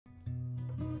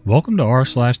Welcome to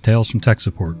r/Tales from Tech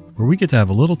Support, where we get to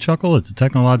have a little chuckle at the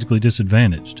technologically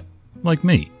disadvantaged. Like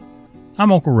me.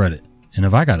 I'm Uncle Reddit, and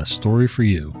have I got a story for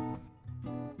you.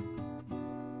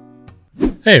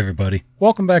 Hey everybody,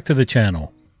 welcome back to the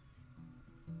channel.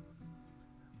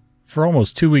 For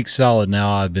almost 2 weeks solid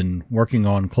now, I've been working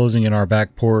on closing in our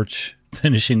back porch,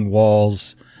 finishing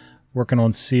walls, working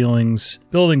on ceilings,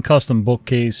 building custom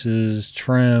bookcases,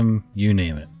 trim, you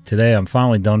name it. Today I'm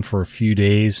finally done for a few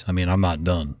days. I mean, I'm not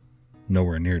done.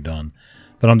 Nowhere near done.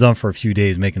 But I'm done for a few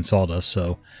days making sawdust,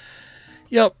 so...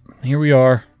 Yep, here we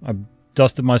are. I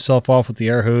dusted myself off with the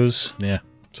air hose. Yeah,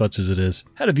 such as it is.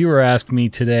 Had a viewer ask me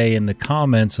today in the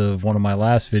comments of one of my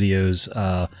last videos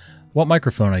what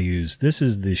microphone I use. This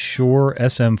is the Shure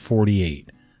SM48.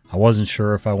 I wasn't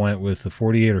sure if I went with the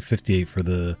 48 or 58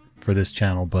 for this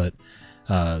channel, but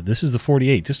this is the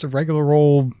 48. Just a regular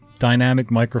old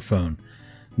dynamic microphone.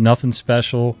 Nothing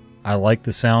special. I like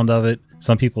the sound of it.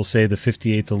 Some people say the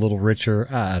 58's a little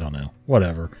richer. I don't know.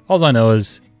 Whatever. All I know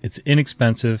is it's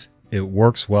inexpensive. It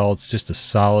works well. It's just a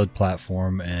solid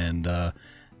platform. And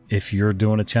if you're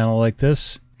doing a channel like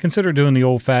this, consider doing the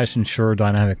old-fashioned Shure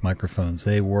dynamic microphones.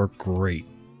 They work great.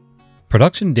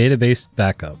 Production database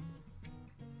backup.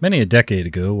 Many a decade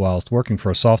ago, whilst working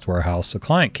for a software house, a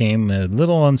client came a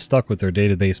little unstuck with their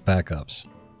database backups.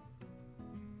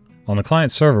 On the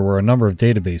client server were a number of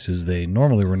databases. They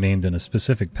normally were named in a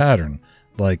specific pattern,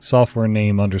 like software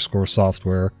name _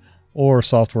 software or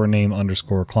software name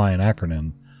 _ client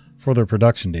acronym for their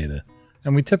production data,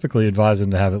 and we typically advise them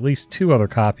to have at least 2 other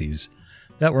copies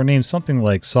that were named something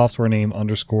like software name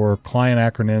 _ client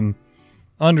acronym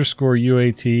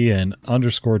 _UAT and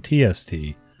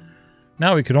 _TST.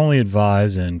 Now we could only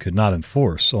advise and could not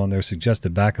enforce on their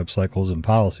suggested backup cycles and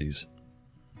policies.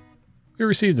 We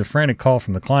received a frantic call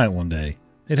from the client one day.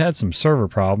 They'd had some server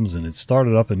problems and had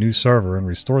started up a new server and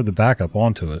restored the backup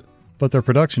onto it, but their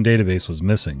production database was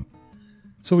missing.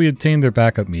 So we obtained their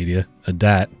backup media, a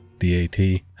DAT,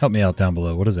 D-A-T, help me out down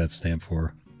below, what does that stand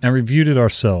for? And reviewed it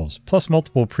ourselves, plus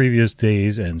multiple previous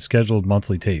days and scheduled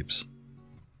monthly tapes.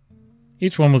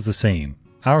 Each one was the same,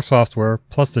 our software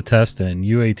plus the test and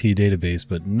UAT database,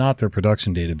 but not their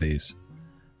production database.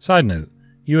 Side note,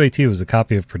 UAT was a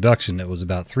copy of production that was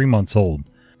about 3 months old,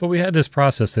 but we had this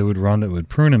process they would run that would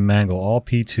prune and mangle all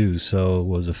P2, so it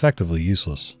was effectively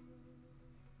useless.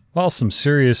 While some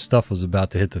serious stuff was about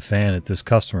to hit the fan at this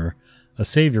customer, a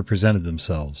savior presented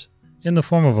themselves, in the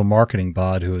form of a marketing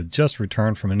bod who had just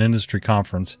returned from an industry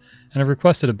conference and had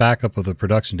requested a backup of the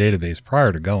production database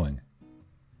prior to going.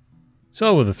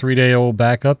 So with a 3-day-old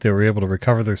backup, they were able to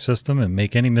recover their system and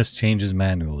make any missed changes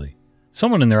manually.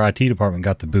 Someone in their IT department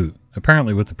got the boot.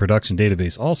 Apparently with the production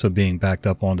database also being backed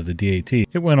up onto the DAT,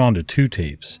 it went on to 2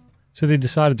 tapes. So they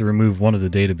decided to remove one of the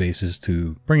databases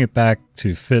to bring it back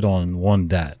to fit on one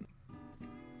DAT.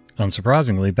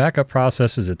 Unsurprisingly, backup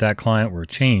processes at that client were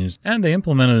changed, and they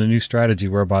implemented a new strategy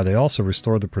whereby they also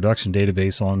restored the production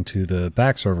database onto the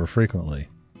back server frequently.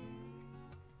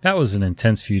 That was an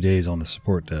intense few days on the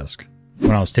support desk.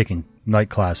 When I was taking night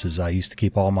classes, I used to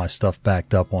keep all my stuff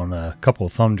backed up on a couple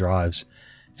of thumb drives,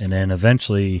 and then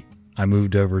eventually I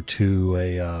moved over to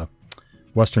a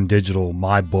Western Digital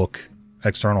MyBook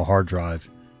external hard drive,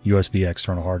 USB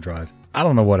external hard drive. I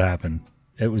don't know what happened.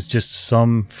 It was just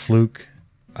some fluke,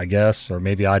 I guess, or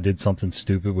maybe I did something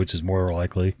stupid, which is more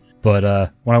likely.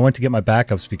 But when I went to get my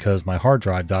backups because my hard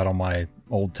drive died on my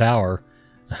old tower,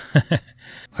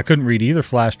 I couldn't read either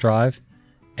flash drive,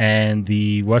 and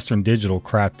the Western Digital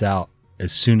crapped out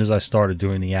as soon as I started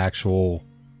doing the actual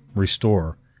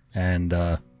restore, and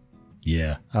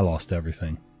yeah, I lost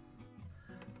everything.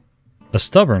 A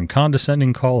stubborn,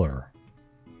 condescending caller.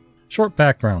 Short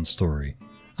background story.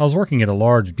 I was working at a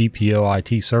large BPO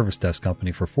IT service desk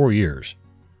company for 4 years.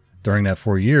 During that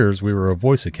 4 years, we were a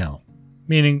voice account,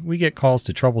 meaning we get calls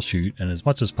to troubleshoot and as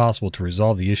much as possible to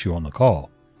resolve the issue on the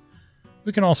call.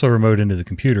 We can also remote into the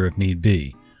computer if need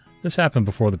be. This happened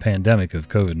before the pandemic of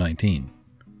COVID-19.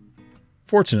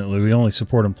 Fortunately, we only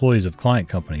support employees of client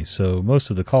companies, so most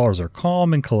of the callers are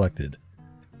calm and collected.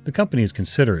 The company is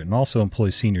considerate and also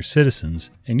employs senior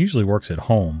citizens and usually works at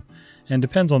home, and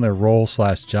depends on their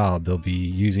role/job, they'll be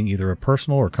using either a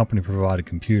personal or company-provided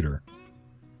computer.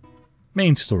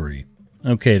 Main story.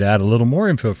 Okay, to add a little more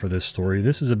info for this story,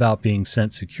 this is about being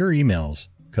sent secure emails,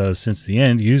 because since the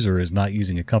end user is not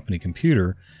using a company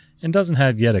computer and doesn't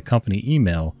have yet a company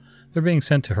email, they're being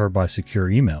sent to her by secure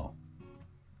email.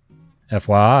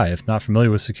 FYI, if not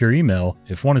familiar with secure email,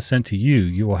 if one is sent to you,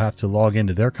 you will have to log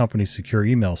into their company's secure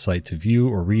email site to view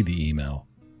or read the email.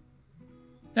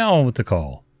 Now on with the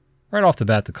call. Right off the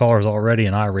bat, the caller is already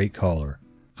an irate caller.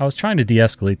 I was trying to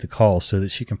de-escalate the call so that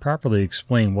she can properly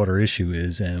explain what her issue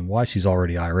is and why she's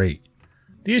already irate.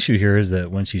 The issue here is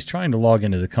that when she's trying to log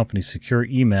into the company's secure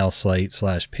email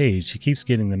site/page, she keeps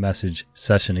getting the message,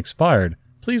 "Session expired.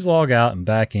 Please log out and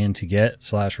back in to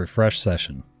get/refresh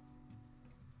session."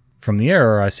 From the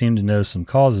error, I seem to know some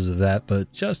causes of that,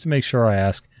 but just to make sure I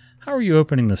ask, "How are you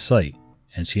opening the site?"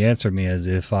 And she answered me as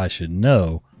if I should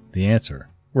know the answer.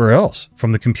 Where else?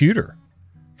 From the computer.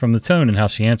 From the tone and how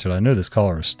she answered, I know this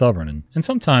caller is stubborn and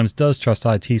sometimes does trust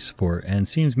IT support and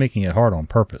seems making it hard on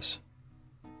purpose.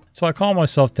 So I calm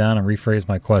myself down and rephrase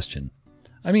my question.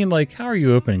 I mean, like, how are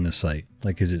you opening the site?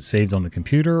 Like, is it saved on the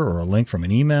computer or a link from an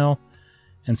email?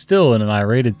 And still in an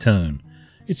irated tone,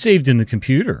 "It's saved in the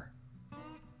computer."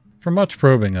 For much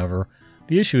probing of her,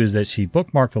 the issue is that she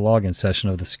bookmarked the login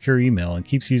session of the secure email and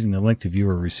keeps using the link to view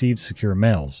her received secure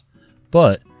mails.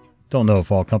 But, don't know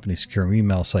if all company secure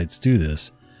email sites do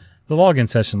this, the login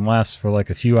session lasts for like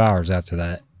a few hours after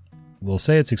that. We'll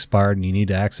say it's expired and you need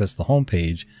to access the home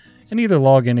page and either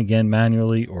log in again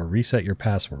manually or reset your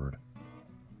password.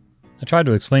 I tried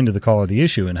to explain to the caller the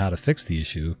issue and how to fix the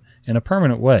issue in a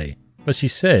permanent way, but she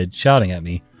said, shouting at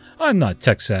me, "I'm not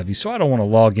tech savvy, so I don't want to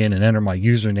log in and enter my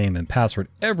username and password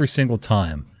every single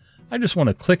time. I just want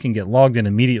to click and get logged in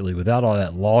immediately without all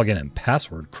that login and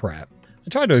password crap." I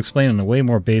tried to explain in a way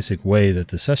more basic way that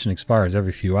the session expires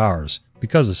every few hours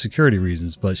because of security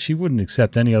reasons, but she wouldn't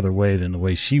accept any other way than the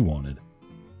way she wanted.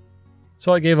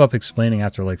 So I gave up explaining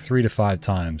after like 3 to 5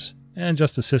 times and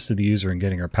just assisted the user in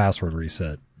getting her password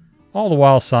reset. All the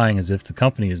while sighing as if the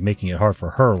company is making it hard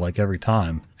for her like every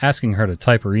time, asking her to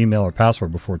type her email or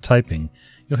password before typing.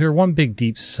 You'll hear one big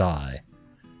deep sigh.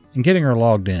 And getting her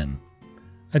logged in.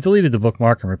 I deleted the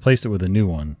bookmark and replaced it with a new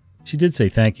one. She did say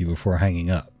thank you before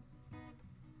hanging up.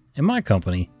 In my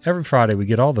company, every Friday we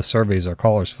get all the surveys our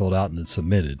callers filled out and then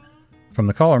submitted. From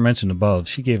the caller mentioned above,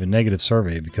 she gave a negative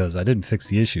survey because I didn't fix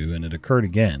the issue and it occurred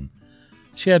again.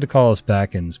 She had to call us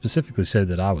back and specifically said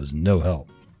that I was no help.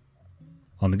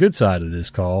 On the good side of this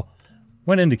call,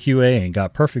 went into QA and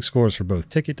got perfect scores for both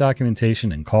ticket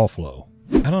documentation and call flow.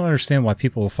 I don't understand why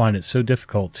people will find it so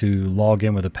difficult to log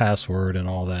in with a password and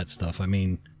all that stuff. I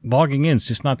mean, logging in is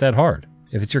just not that hard.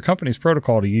 If it's your company's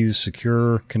protocol to use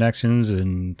secure connections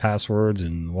and passwords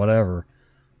and whatever,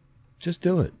 just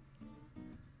do it.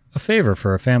 A favor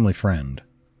for a family friend.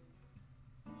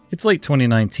 It's late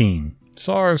 2019.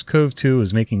 SARS-CoV-2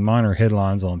 is making minor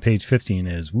headlines on page 15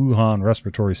 as Wuhan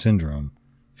respiratory syndrome.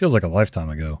 Feels like a lifetime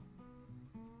ago.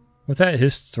 With that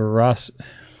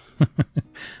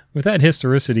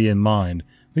historicity in mind,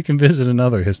 we can visit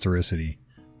another historicity.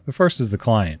 The first is the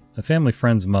client, a family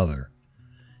friend's mother.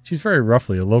 She's very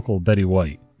roughly a local Betty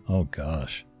White. Oh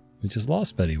gosh, we just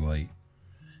lost Betty White.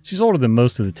 She's older than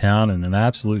most of the town and an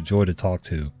absolute joy to talk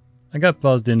to. I got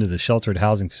buzzed into the sheltered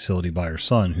housing facility by her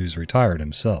son, who's retired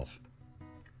himself.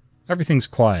 Everything's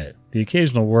quiet. The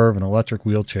occasional whir of an electric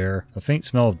wheelchair, a faint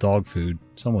smell of dog food.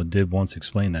 Someone did once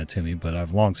explain that to me, but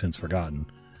I've long since forgotten.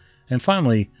 And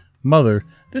finally, Mother,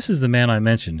 this is the man I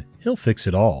mentioned. He'll fix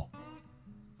it all.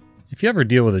 If you ever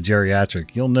deal with a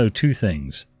geriatric, you'll know 2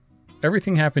 things.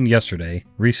 Everything happened yesterday,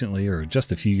 recently, or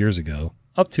just a few years ago,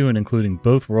 up to and including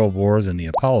both World Wars and the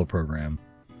Apollo program.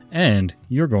 And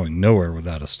you're going nowhere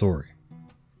without a story.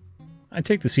 I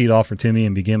take the seat offered to me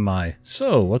and begin my,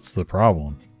 "So, what's the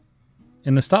problem?"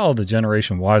 In the style of the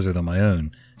generation wiser than my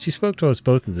own, she spoke to us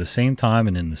both at the same time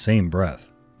and in the same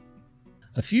breath.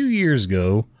 "A few years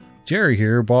ago, Jerry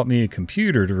here bought me a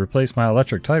computer to replace my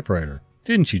electric typewriter.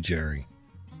 Didn't you, Jerry?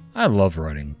 I love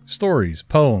writing. Stories,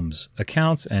 poems,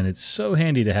 accounts, and it's so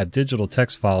handy to have digital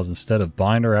text files instead of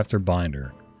binder after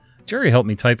binder. Jerry helped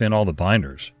me type in all the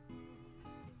binders.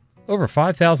 Over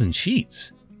 5,000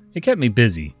 sheets. It kept me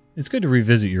busy. It's good to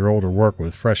revisit your older work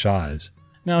with fresh eyes.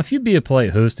 Now, if you'd be a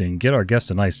polite host and get our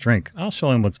guest a nice drink, I'll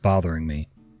show him what's bothering me."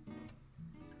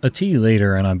 A tea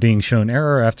later and I'm being shown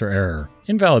error after error.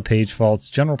 Invalid page faults,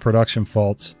 general production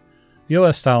faults. The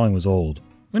OS styling was old.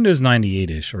 Windows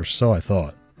 98-ish, or so I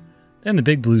thought. Then the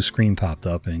big blue screen popped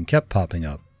up and kept popping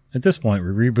up. At this point, we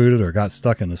rebooted or got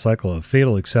stuck in the cycle of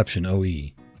fatal exception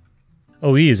OE.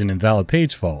 OE is an invalid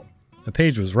page fault. A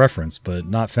page was referenced but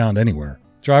not found anywhere.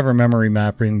 Driver memory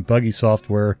mapping, buggy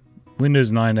software,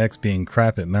 Windows 9X being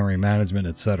crap at memory management,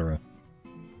 etc.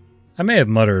 I may have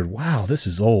muttered, "Wow, this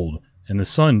is old," and the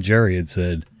son, Jerry, had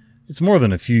said, "It's more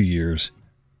than a few years.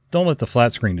 Don't let the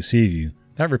flat screen deceive you.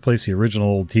 That replaced the original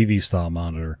old TV-style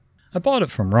monitor. I bought it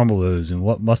from Rumbleos in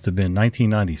what must have been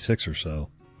 1996 or so."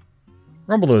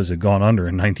 Rumbleos had gone under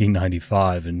in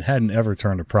 1995 and hadn't ever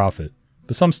turned a profit,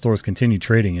 but some stores continued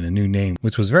trading in a new name,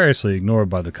 which was variously ignored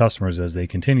by the customers as they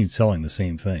continued selling the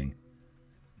same thing.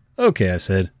 Okay, I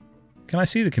said. Can I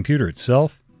see the computer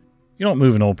itself? You don't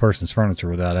move an old person's furniture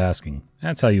without asking.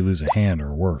 That's how you lose a hand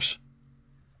or worse.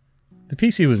 The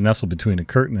PC was nestled between a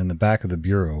curtain and the back of the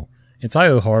bureau, its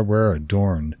I/O hardware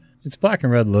adorned, its black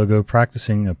and red logo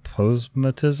practicing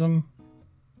aposematism.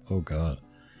 Oh god.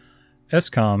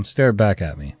 SCOM stared back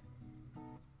at me.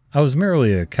 I was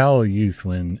merely a callow youth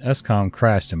when SCOM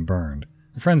crashed and burned.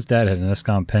 A friend's dad had an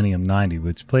SCOM Pentium 90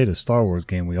 which played a Star Wars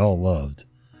game we all loved.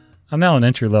 I'm now an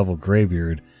entry-level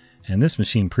graybeard, and this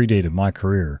machine predated my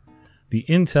career. The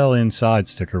Intel Inside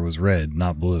sticker was red,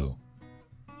 not blue.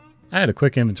 I had a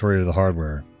quick inventory of the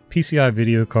hardware. PCI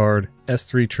video card,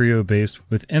 S3 Trio based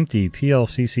with empty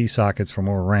PLCC sockets for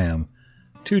more RAM,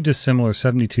 2 dissimilar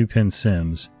 72-pin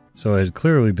SIMs, so it had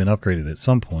clearly been upgraded at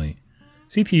some point.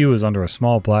 CPU was under a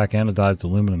small black anodized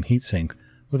aluminum heatsink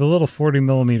with a little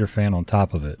 40mm fan on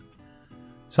top of it.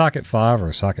 Socket 5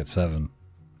 or socket 7.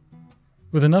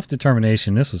 With enough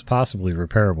determination, this was possibly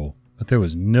repairable, but there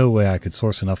was no way I could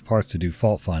source enough parts to do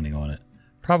fault finding on it.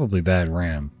 Probably bad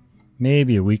RAM.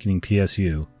 Maybe a weakening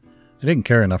PSU. I didn't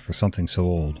care enough for something so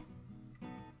old.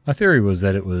 My theory was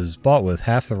that it was bought with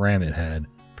half the RAM it had,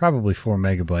 probably 4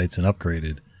 megabytes, and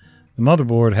upgraded. The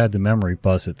motherboard had the memory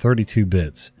bus at 32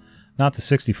 bits, not the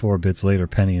 64 bits later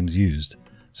Pentiums used,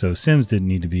 so SIMs didn't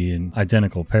need to be in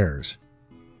identical pairs.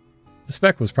 The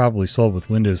spec was probably sold with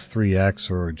Windows 3X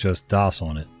or just DOS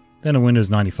on it. Then a Windows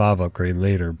 95 upgrade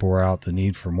later bore out the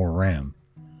need for more RAM.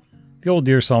 The old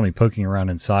dear saw me poking around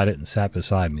inside it and sat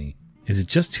beside me. Is it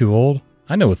just too old?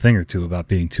 I know a thing or two about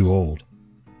being too old.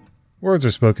 Words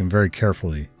are spoken very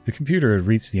carefully. The computer had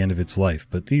reached the end of its life,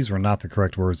 but these were not the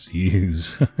correct words to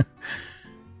use.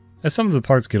 As some of the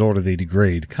parts get older, they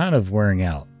degrade, kind of wearing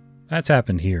out. That's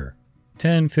happened here.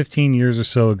 10, 15 years or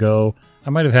so ago, I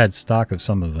might have had stock of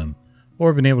some of them,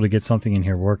 or been able to get something in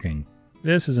here working.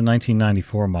 This is a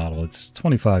 1994 model. It's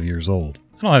 25 years old.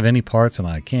 I don't have any parts and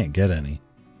I can't get any.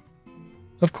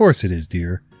 Of course it is,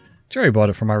 dear. Jerry bought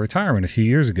it for my retirement a few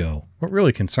years ago. What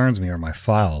really concerns me are my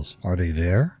files. Are they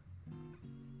there?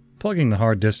 Plugging the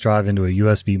hard disk drive into a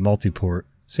USB multiport,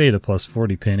 SATA plus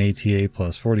 40-pin ATA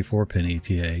plus 44-pin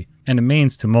ATA, and a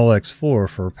mains to Molex4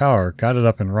 for power got it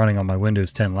up and running on my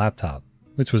Windows 10 laptop,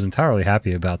 which was entirely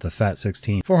happy about the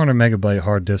FAT16 400MB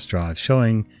hard disk drive,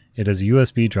 showing it as a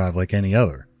USB drive like any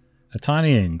other. A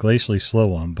tiny and glacially slow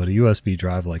one, but a USB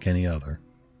drive like any other.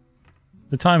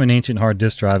 The time an ancient hard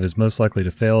disk drive is most likely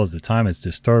to fail is the time it's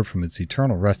disturbed from its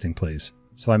eternal resting place,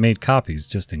 so I made copies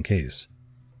just in case.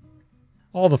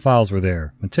 All the files were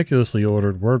there, meticulously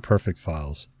ordered WordPerfect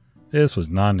files. This was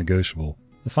non-negotiable.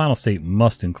 The final state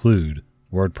must include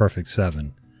WordPerfect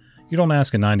 7. You don't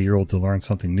ask a 90-year-old to learn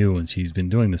something new when she's been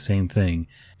doing the same thing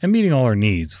and meeting all her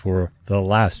needs for the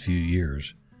last few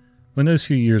years. When those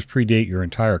few years predate your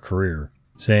entire career,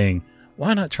 saying,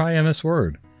 "Why not try MS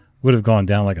Word?" would have gone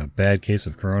down like a bad case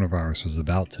of coronavirus was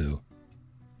about to.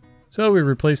 So we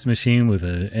replaced the machine with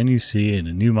a NUC and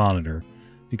a new monitor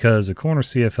because a corner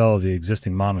CFL of the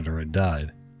existing monitor had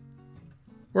died.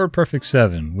 WordPerfect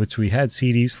 7, which we had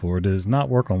CDs for, does not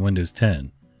work on Windows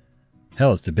 10.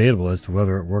 Hell, it's debatable as to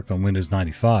whether it worked on Windows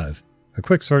 95. A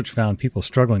quick search found people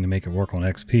struggling to make it work on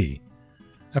XP.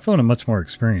 I phoned a much more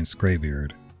experienced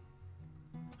graybeard.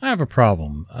 I have a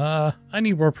problem. I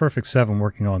need WordPerfect 7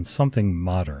 working on something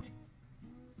modern.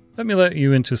 Let me let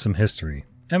you into some history.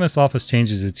 MS Office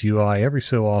changes its UI every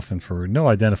so often for no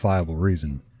identifiable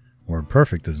reason.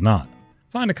 WordPerfect does not.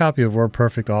 Find a copy of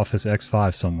WordPerfect Office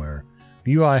X5 somewhere.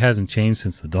 The UI hasn't changed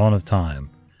since the dawn of time.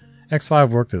 X5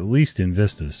 worked at least in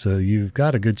Vista, so you've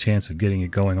got a good chance of getting it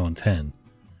going on 10.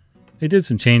 They did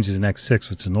some changes in X6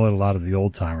 which annoyed a lot of the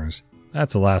old-timers.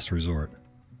 That's a last resort.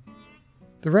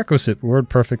 The requisite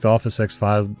WordPerfect Office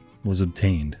X5 was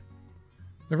obtained.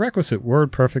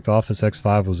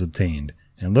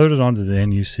 and loaded onto the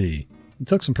NUC. It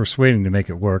took some persuading to make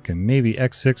it work, and maybe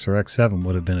X6 or X7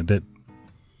 would have been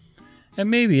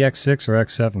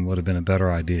a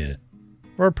better idea.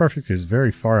 WordPerfect is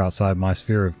very far outside my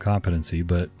sphere of competency,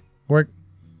 but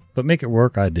make it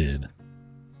work I did.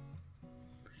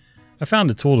 I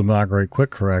found a tool to migrate quick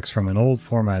corrects from an old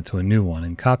format to a new one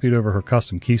and copied over her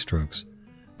custom keystrokes,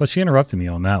 but she interrupted me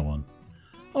on that one.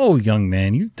 "Oh, young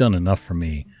man, you've done enough for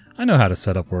me. I know how to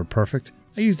set up WordPerfect.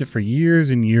 I used it for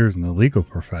years and years in the legal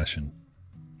profession."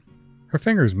 Her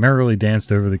fingers merrily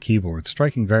danced over the keyboard,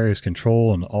 striking various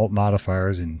Control and Alt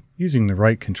modifiers and using the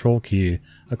right Control key,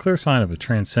 a clear sign of a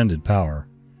transcended power.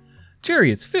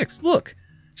 "Jerry, it's fixed, look!"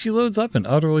 She loads up an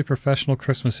utterly professional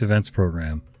Christmas events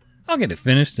program. "I'll get it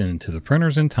finished and into the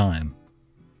printers in time."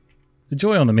 The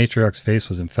joy on the matriarch's face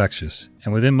was infectious,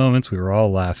 and within moments we were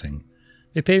all laughing.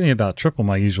 They paid me about triple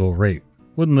my usual rate,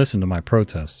 Wouldn't listen to my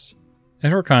protests.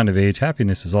 At her kind of age,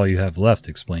 happiness is all you have left,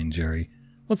 explained Jerry.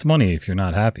 What's money if you're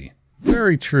not happy?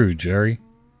 Very true, Jerry.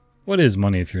 What is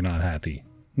money if you're not happy?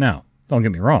 Now, don't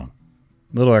get me wrong.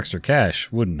 A little extra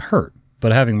cash wouldn't hurt,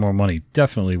 but having more money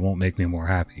definitely won't make me more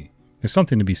happy. There's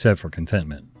something to be said for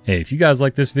contentment. Hey, if you guys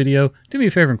like this video, do me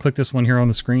a favor and click this one here on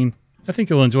the screen. I think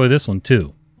you'll enjoy this one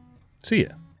too. See ya.